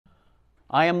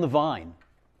I am the vine.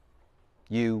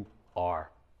 You are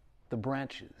the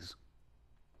branches.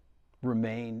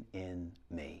 Remain in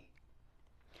me.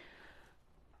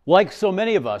 Like so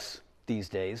many of us these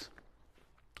days,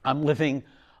 I'm living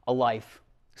a life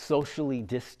socially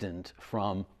distant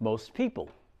from most people.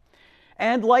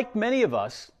 And like many of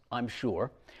us, I'm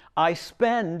sure, I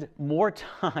spend more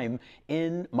time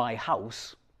in my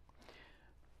house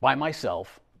by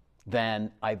myself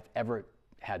than I've ever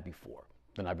had before,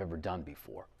 than I've ever done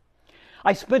before.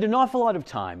 I spend an awful lot of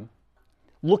time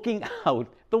looking out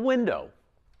the window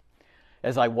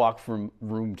as I walk from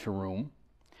room to room.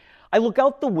 I look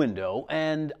out the window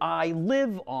and I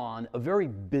live on a very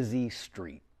busy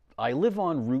street. I live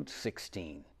on Route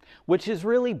 16, which is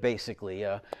really basically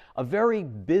a very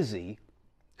busy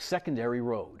secondary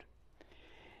road.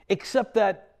 Except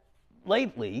that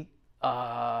lately,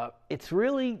 it's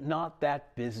really not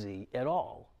that busy at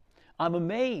all. I'm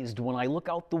amazed when I look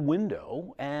out the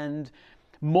window and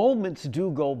moments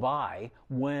do go by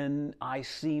when I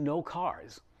see no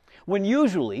cars. When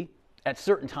usually, at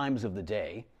certain times of the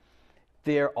day,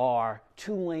 there are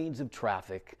 2 lanes of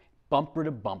traffic, bumper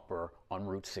to bumper, on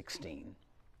Route 16.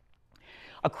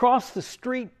 Across the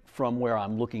street from where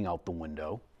I'm looking out the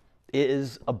window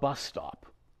is a bus stop.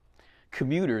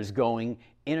 Commuters going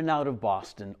in and out of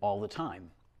Boston all the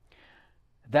time.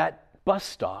 That bus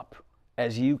stop,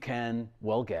 as you can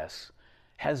well guess,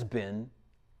 has been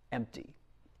empty.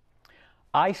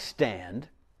 I stand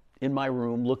in my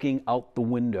room looking out the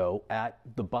window at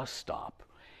the bus stop,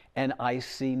 and I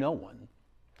see no one.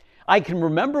 I can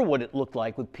remember what it looked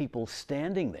like with people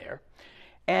standing there,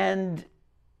 and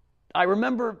I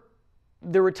remember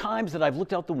there were times that I've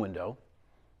looked out the window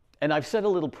and I've said a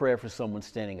little prayer for someone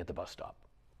standing at the bus stop.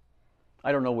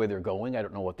 I don't know where they're going, I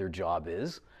don't know what their job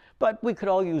is, but we could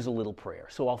all use a little prayer,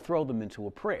 so I'll throw them into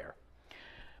a prayer.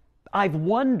 I've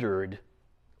wondered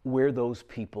where those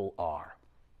people are.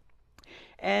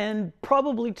 And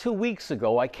probably 2 weeks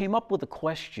ago, I came up with a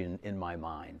question in my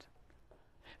mind.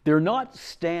 They're not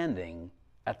standing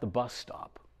at the bus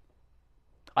stop.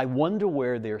 I wonder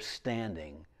where they're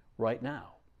standing right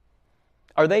now.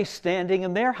 Are they standing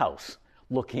in their house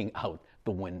looking out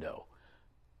the window?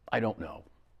 I don't know,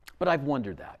 but I've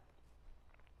wondered that.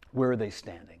 Where are they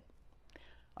standing?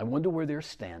 I wonder where they're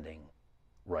standing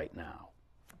right now.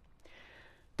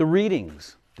 The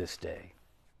readings this day,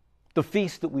 the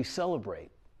feast that we celebrate,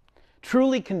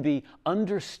 truly can be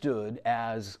understood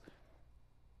as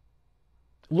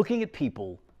looking at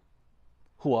people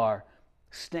who are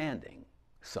standing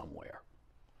somewhere.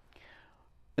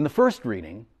 In the first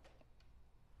reading,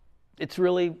 it's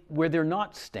really where they're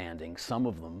not standing, some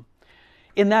of them.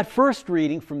 In that first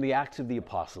reading from the Acts of the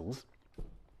Apostles,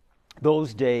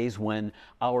 those days when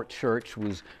our church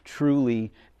was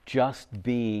truly just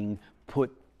being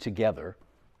put together,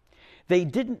 they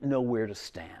didn't know where to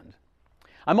stand.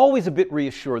 I'm always a bit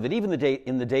reassured that even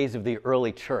in the days of the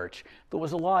early church, there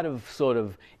was a lot of sort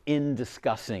of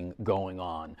in-discussing going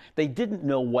on. They didn't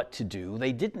know what to do.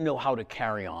 They didn't know how to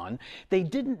carry on. They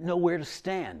didn't know where to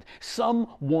stand.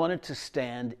 Some wanted to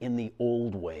stand in the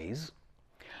old ways.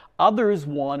 Others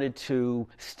wanted to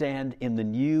stand in the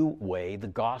new way, the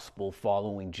gospel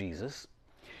following Jesus.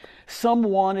 Some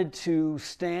wanted to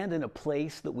stand in a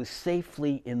place that was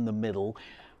safely in the middle.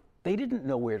 They didn't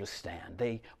know where to stand.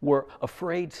 They were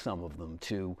afraid, some of them,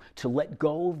 to let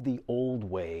go of the old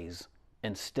ways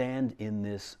and stand in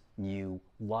this new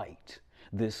light,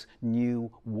 this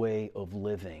new way of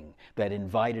living that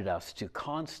invited us to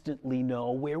constantly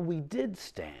know where we did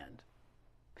stand,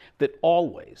 that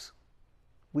always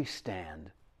we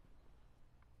stand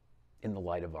in the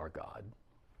light of our God.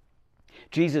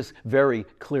 Jesus very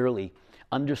clearly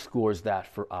underscores that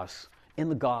for us in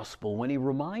the gospel when he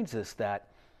reminds us that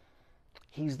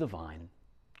he's the vine,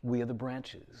 we are the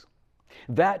branches.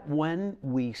 That when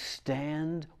we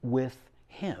stand with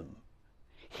him,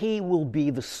 he will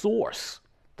be the source.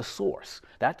 The source.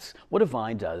 That's what a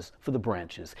vine does for the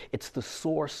branches. It's the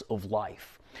source of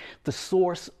life, the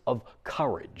source of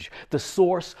courage, the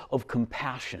source of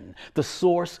compassion, the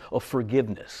source of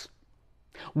forgiveness.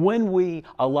 When we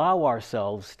allow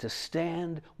ourselves to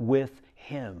stand with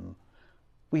him,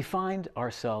 we find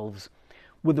ourselves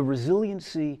with a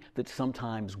resiliency that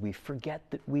sometimes we forget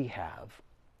that we have.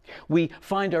 We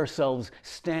find ourselves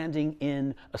standing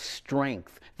in a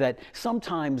strength that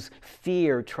sometimes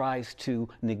fear tries to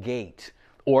negate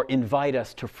or invite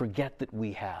us to forget that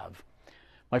we have.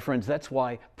 My friends, that's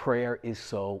why prayer is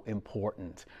so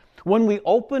important. When we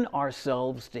open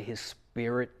ourselves to his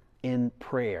Spirit in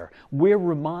prayer, we're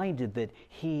reminded that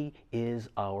he is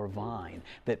our vine,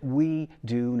 that we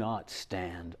do not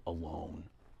stand alone.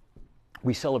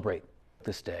 We celebrate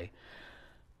this day,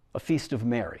 a feast of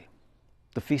Mary,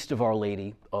 the feast of Our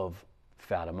Lady of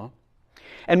Fatima.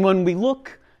 And when we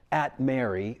look at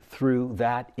Mary through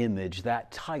that image,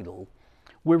 that title,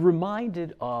 we're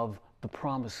reminded of the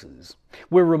promises.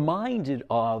 We're reminded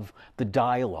of the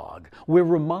dialogue. We're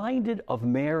reminded of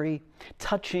Mary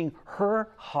touching her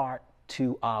heart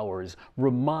to ours,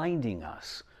 reminding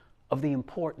us of the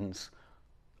importance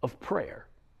of prayer.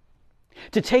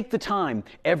 To take the time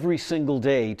every single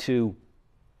day to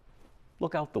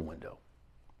look out the window.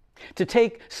 To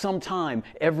take some time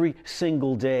every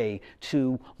single day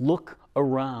to look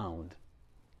around.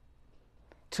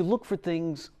 To look for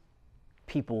things,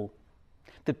 people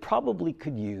that probably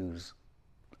could use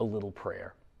a little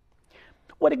prayer.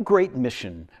 What a great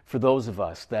mission for those of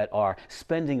us that are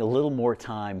spending a little more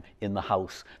time in the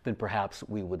house than perhaps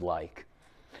we would like.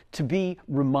 To be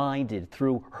reminded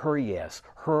through her yes,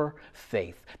 her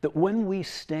faith, that when we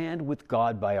stand with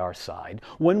God by our side,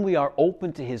 when we are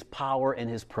open to His power and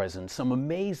His presence, some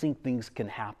amazing things can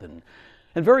happen.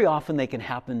 And very often they can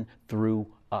happen through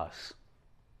us.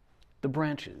 The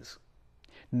branches,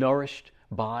 nourished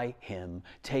by Him,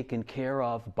 taken care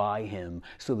of by Him,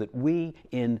 so that we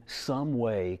in some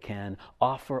way can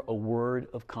offer a word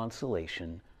of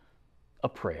consolation, a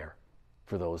prayer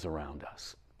for those around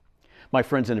us. My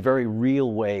friends, in a very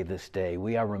real way this day,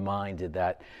 we are reminded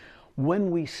that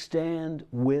when we stand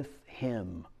with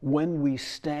Him, when we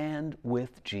stand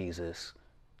with Jesus,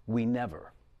 we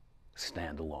never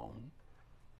stand alone.